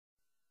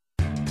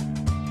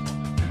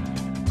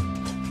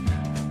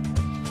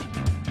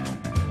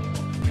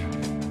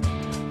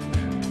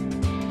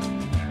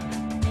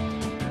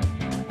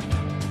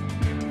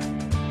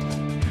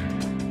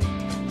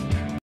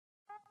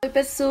Oi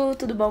pessoal,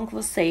 tudo bom com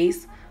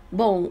vocês?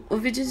 Bom, o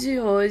vídeo de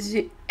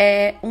hoje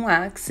é um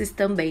axis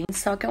também,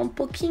 só que é um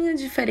pouquinho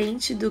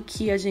diferente do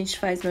que a gente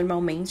faz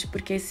normalmente,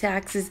 porque esse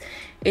axis,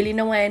 ele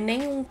não é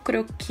nem um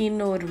croquis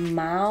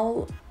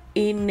normal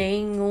e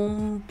nem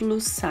um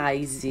plus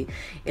size,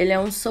 ele é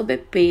um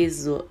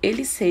sobrepeso,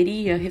 ele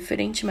seria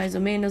referente mais ou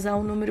menos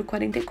ao número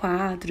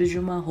 44 de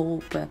uma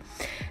roupa,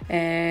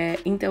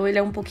 então ele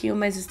é um pouquinho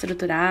mais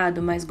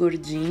estruturado, mais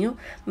gordinho,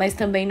 mas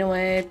também não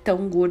é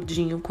tão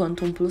gordinho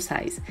quanto um plus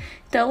size.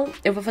 Então,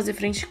 eu vou fazer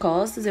frente e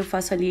costas, eu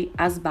faço ali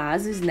as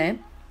bases, né?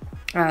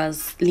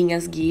 As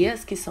linhas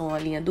guias, que são a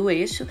linha do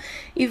eixo,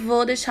 e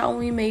vou deixar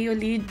 1,5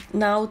 ali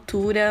na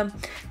altura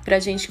pra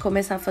gente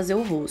começar a fazer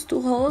o rosto.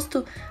 O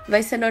rosto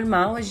vai ser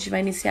normal, a gente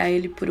vai iniciar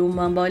ele por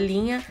uma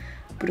bolinha,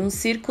 por um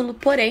círculo,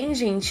 porém,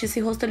 gente, esse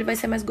rosto ele vai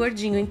ser mais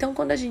gordinho. Então,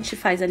 quando a gente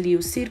faz ali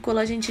o círculo,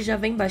 a gente já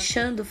vem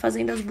baixando,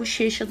 fazendo as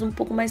bochechas um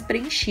pouco mais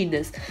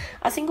preenchidas.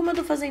 Assim como eu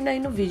tô fazendo aí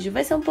no vídeo.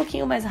 Vai ser um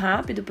pouquinho mais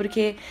rápido,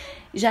 porque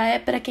já é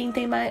pra quem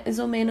tem mais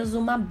ou menos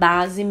uma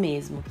base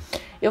mesmo.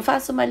 Eu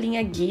faço uma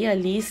linha guia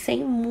ali,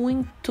 sem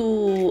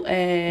muito...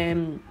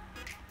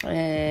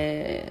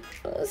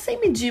 sem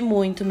medir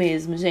muito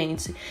mesmo,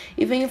 gente.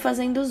 E venho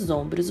fazendo os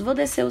ombros. Vou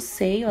descer o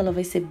seio, ela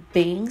vai ser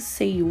bem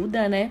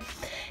seiuda, né?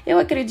 Eu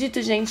acredito,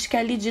 gente, que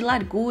ali de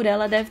largura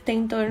ela deve ter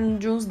em torno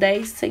de uns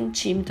 10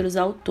 centímetros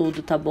ao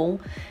todo, tá bom?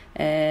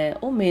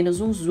 Ou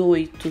menos, uns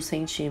 8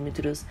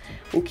 centímetros.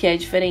 O que é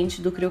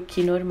diferente do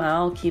croquis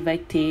normal, que vai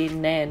ter,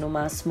 né, no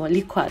máximo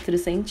ali 4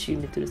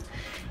 centímetros.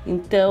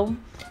 Então,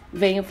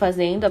 venho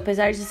fazendo,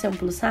 apesar de ser um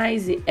plus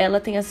size, ela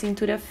tem a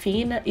cintura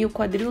fina e o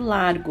quadril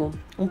largo.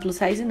 Um plus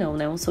size não,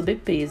 né? Um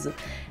sobrepeso.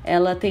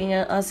 Ela tem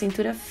a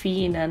cintura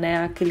fina,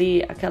 né?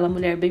 Aquela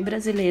mulher bem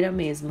brasileira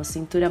mesmo. A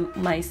cintura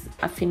mais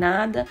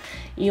afinada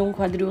e um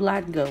quadril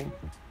largão.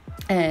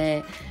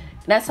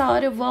 Nessa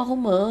hora eu vou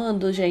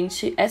arrumando,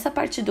 gente. Essa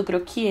parte do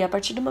croquis, a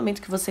partir do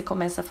momento que você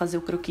começa a fazer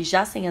o croquis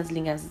já sem as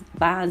linhas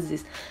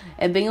bases,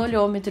 é bem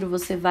olhômetro,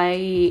 você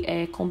vai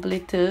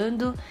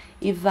completando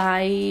e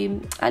vai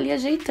ali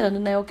ajeitando,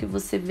 né? O que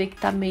você vê que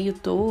tá meio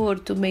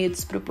torto, meio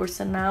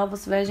desproporcional,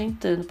 você vai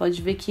ajeitando.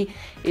 Pode ver que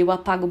eu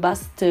apago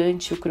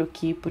bastante o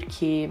croquis,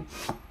 porque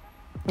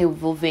eu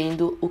vou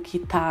vendo o que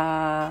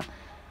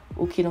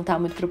não tá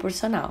muito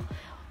proporcional.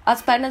 As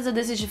pernas eu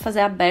decidi fazer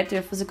aberta, eu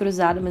ia fazer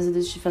cruzado, mas eu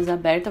decidi fazer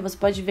aberta. Você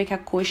pode ver que a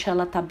coxa,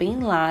 ela tá bem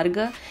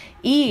larga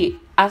e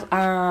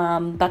a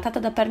batata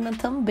da perna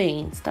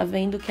também. Você tá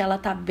vendo que ela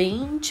tá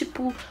bem,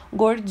 tipo,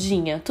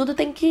 gordinha. Tudo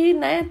tem que,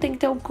 né, tem que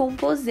ter um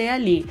composê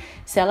ali.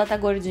 Se ela tá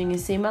gordinha em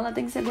cima, ela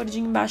tem que ser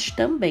gordinha embaixo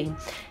também.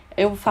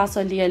 Eu faço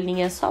ali a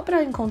linha só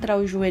pra encontrar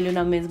o joelho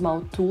na mesma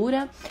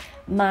altura,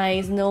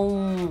 mas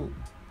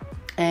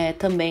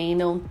também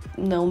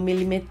não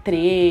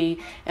milimetrei.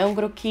 É um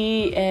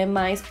croquis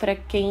mais para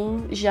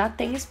quem já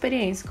tem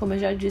experiência, como eu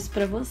já disse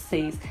para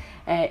vocês.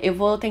 Eu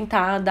vou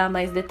tentar dar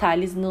mais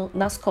detalhes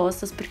nas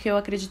costas, porque eu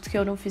acredito que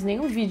eu não fiz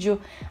nenhum vídeo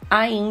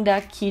ainda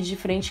aqui de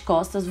frente e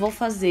costas. Vou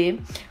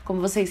fazer,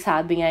 como vocês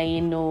sabem, aí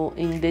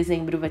em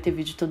dezembro vai ter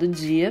vídeo todo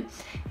dia.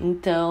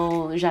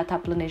 Então, já tá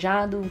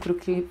planejado um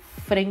croquis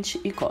frente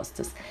e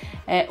costas.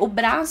 O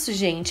braço,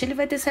 gente, ele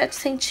vai ter 7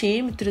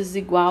 centímetros,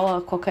 igual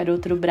a qualquer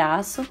outro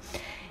braço.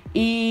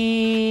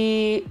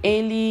 E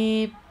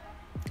ele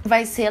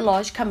vai ser,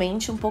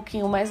 logicamente, um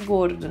pouquinho mais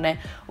gordo, né?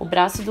 O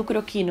braço do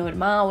croquis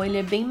normal, ele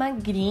é bem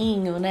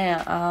magrinho,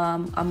 né?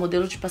 A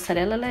modelo de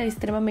passarela, ela é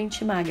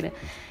extremamente magra.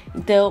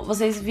 Então,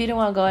 vocês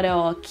viram agora,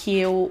 ó, que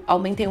eu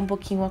aumentei um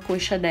pouquinho a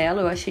coxa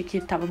dela. Eu achei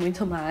que tava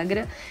muito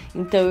magra,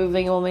 então eu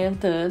venho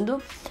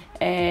aumentando.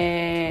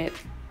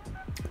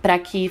 Para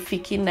que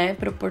fique, né,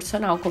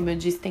 proporcional. Como eu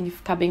disse, tem que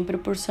ficar bem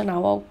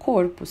proporcional ao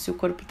corpo. Se o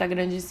corpo tá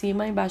grande em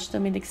cima, embaixo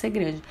também tem que ser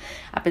grande.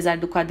 Apesar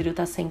do quadril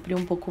tá sempre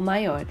um pouco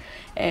maior.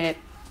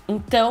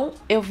 Então,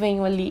 eu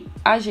venho ali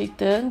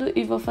ajeitando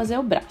e vou fazer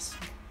o braço.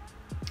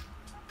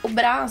 O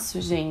braço,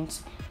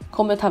 gente,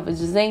 como eu tava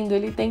dizendo,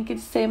 ele tem que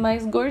ser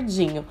mais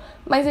gordinho.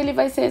 Mas ele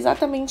vai ser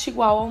exatamente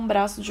igual a um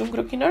braço de um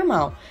croquis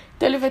normal.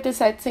 Então, ele vai ter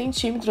 7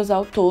 centímetros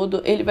ao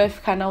todo. Ele vai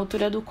ficar na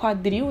altura do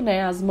quadril,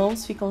 né? As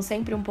mãos ficam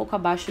sempre um pouco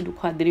abaixo do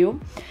quadril,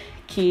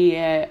 que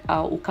é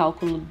o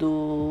cálculo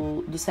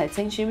dos 7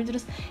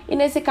 centímetros. E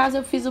nesse caso,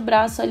 eu fiz o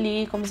braço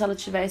ali como se ela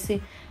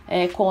tivesse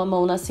com a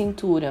mão na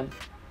cintura.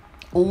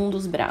 Um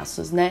dos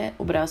braços, né?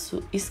 O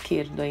braço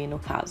esquerdo aí, no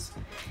caso.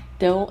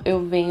 Então,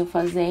 eu venho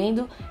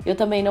fazendo. Eu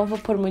também não vou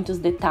pôr muitos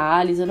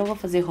detalhes. Eu não vou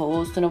fazer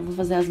rosto, não vou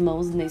fazer as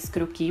mãos nesse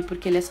croquis,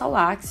 porque ele é só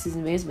láxis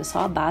mesmo, é só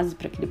a base,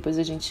 para que depois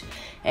a gente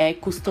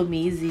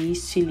customize,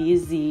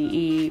 estilize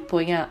e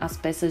ponha as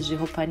peças de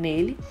roupa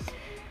nele.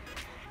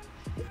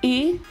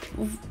 E,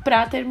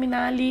 pra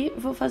terminar ali,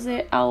 vou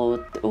fazer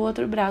o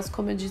outro braço,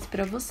 como eu disse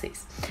pra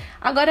vocês.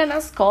 Agora,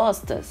 nas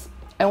costas,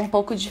 é um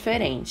pouco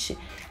diferente.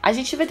 A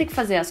gente vai ter que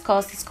fazer as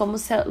costas como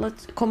se ela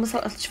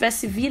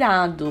tivesse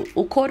virado,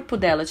 o corpo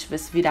dela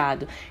tivesse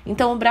virado.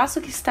 Então, o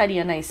braço que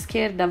estaria na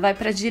esquerda vai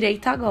para a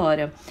direita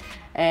agora.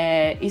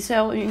 Isso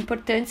é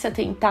importante se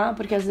atentar,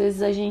 porque às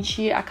vezes a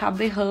gente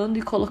acaba errando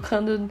e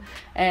colocando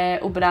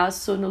o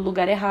braço no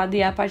lugar errado,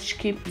 e é a parte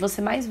que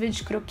você mais vê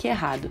de croquis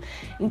errado.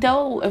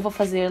 Então eu vou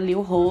fazer ali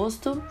o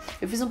rosto.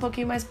 Eu fiz um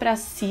pouquinho mais pra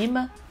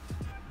cima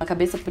a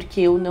cabeça,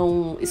 porque eu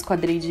não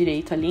esquadrei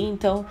direito ali,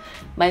 então,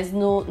 mas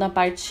na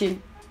parte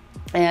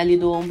ali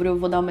do ombro eu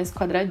vou dar uma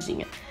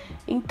esquadradinha.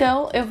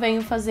 Então, eu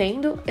venho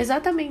fazendo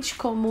exatamente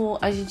como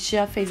a gente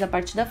já fez a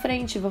parte da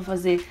frente. Vou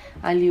fazer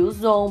ali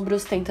os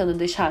ombros, tentando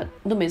deixar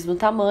do mesmo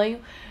tamanho.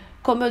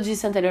 Como eu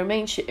disse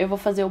anteriormente, eu vou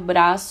fazer o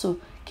braço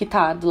que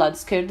tá do lado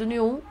esquerdo de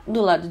um,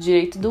 do lado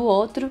direito do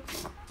outro.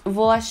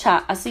 Vou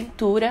achar a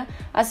cintura.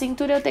 A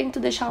cintura eu tento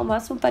deixar o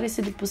máximo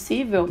parecido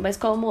possível, mas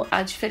como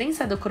a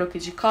diferença do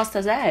croquis de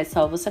costas é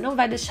essa, ó, você não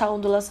vai deixar a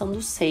ondulação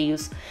dos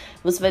seios.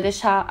 Você vai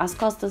deixar as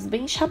costas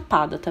bem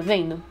chapadas, tá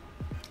vendo?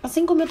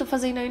 Assim como eu tô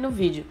fazendo aí no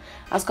vídeo.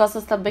 As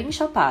costas tá bem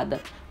chapada.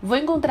 Vou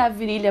encontrar a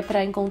virilha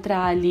pra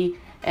encontrar ali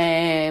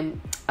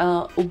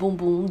o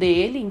bumbum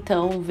dele.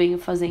 Então, venho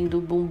fazendo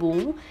o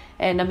bumbum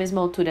na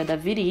mesma altura da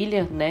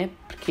virilha, né?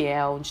 Porque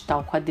é onde tá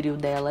o quadril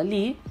dela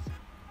ali.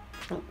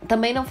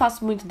 Também não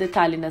faço muito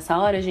detalhe nessa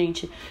hora,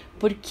 gente,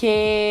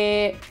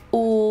 porque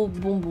o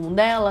bumbum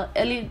dela,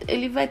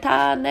 ele vai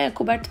estar, né,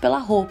 coberto pela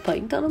roupa,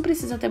 então não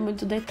precisa ter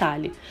muito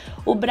detalhe.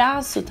 O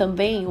braço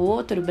também, o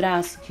outro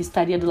braço que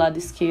estaria do lado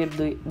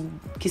esquerdo,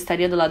 que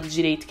estaria do lado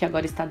direito, que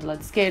agora está do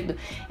lado esquerdo,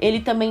 ele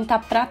também tá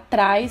pra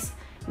trás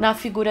na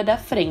figura da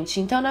frente.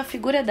 Então, na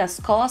figura das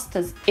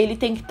costas, ele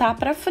tem que estar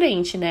pra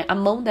frente, né? A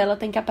mão dela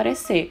tem que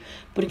aparecer,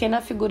 porque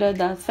na figura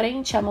da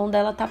frente, a mão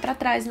dela tá pra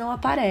trás, não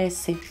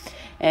aparece.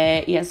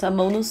 E essa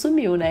mão não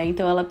sumiu, né?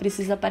 Então, ela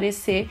precisa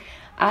aparecer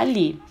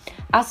ali.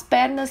 As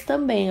pernas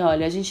também,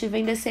 olha, a gente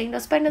vem descendo,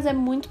 as pernas é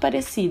muito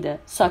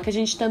parecida, só que a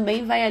gente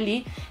também vai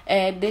ali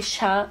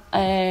deixar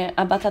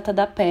a batata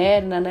da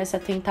perna, né, se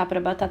atentar para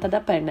a batata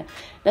da perna.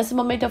 Nesse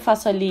momento eu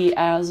faço ali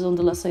as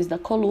ondulações da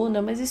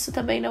coluna, mas isso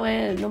também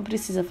não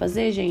precisa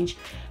fazer, gente,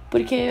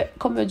 porque,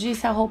 como eu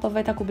disse, a roupa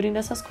vai estar cobrindo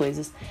essas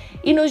coisas.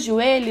 E no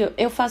joelho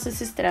eu faço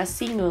esses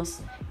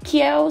tracinhos,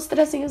 que é os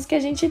tracinhos que a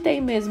gente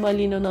tem mesmo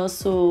ali no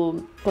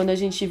nosso, quando a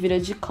gente vira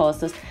de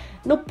costas.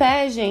 No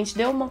pé, gente,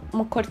 deu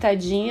uma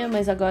cortadinha,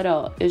 mas agora,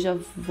 ó, eu já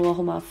vou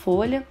arrumar a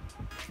folha.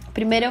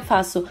 Primeiro eu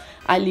faço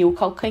ali o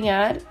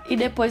calcanhar e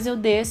depois eu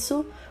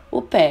desço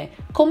o pé.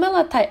 Como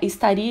ela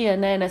estaria,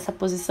 né, nessa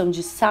posição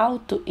de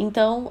salto,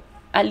 então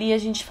ali a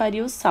gente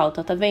faria o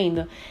salto, ó, tá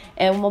vendo?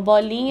 É uma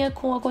bolinha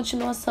com a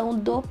continuação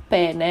do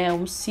pé, né?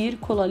 Um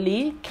círculo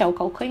ali, que é o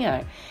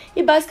calcanhar.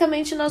 E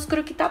basicamente o nosso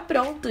croquis tá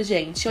pronto,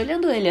 gente.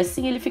 Olhando ele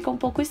assim, ele fica um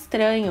pouco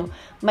estranho,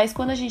 mas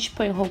quando a gente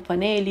põe roupa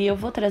nele, e eu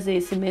vou trazer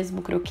esse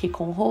mesmo croquis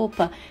com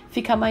roupa,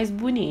 fica mais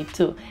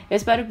bonito. Eu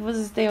espero que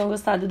vocês tenham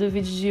gostado do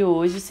vídeo de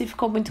hoje. Se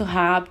ficou muito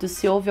rápido,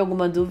 se houve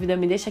alguma dúvida,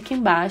 me deixa aqui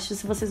embaixo.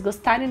 Se vocês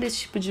gostarem desse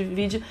tipo de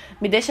vídeo,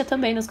 me deixa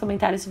também nos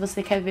comentários se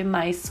você quer ver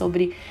mais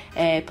sobre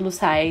plus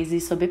size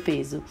e sobre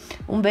peso.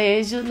 Um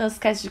beijo, não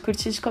esquece de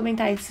curtir, de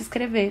comentar e de se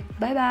inscrever.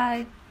 Bye,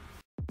 bye!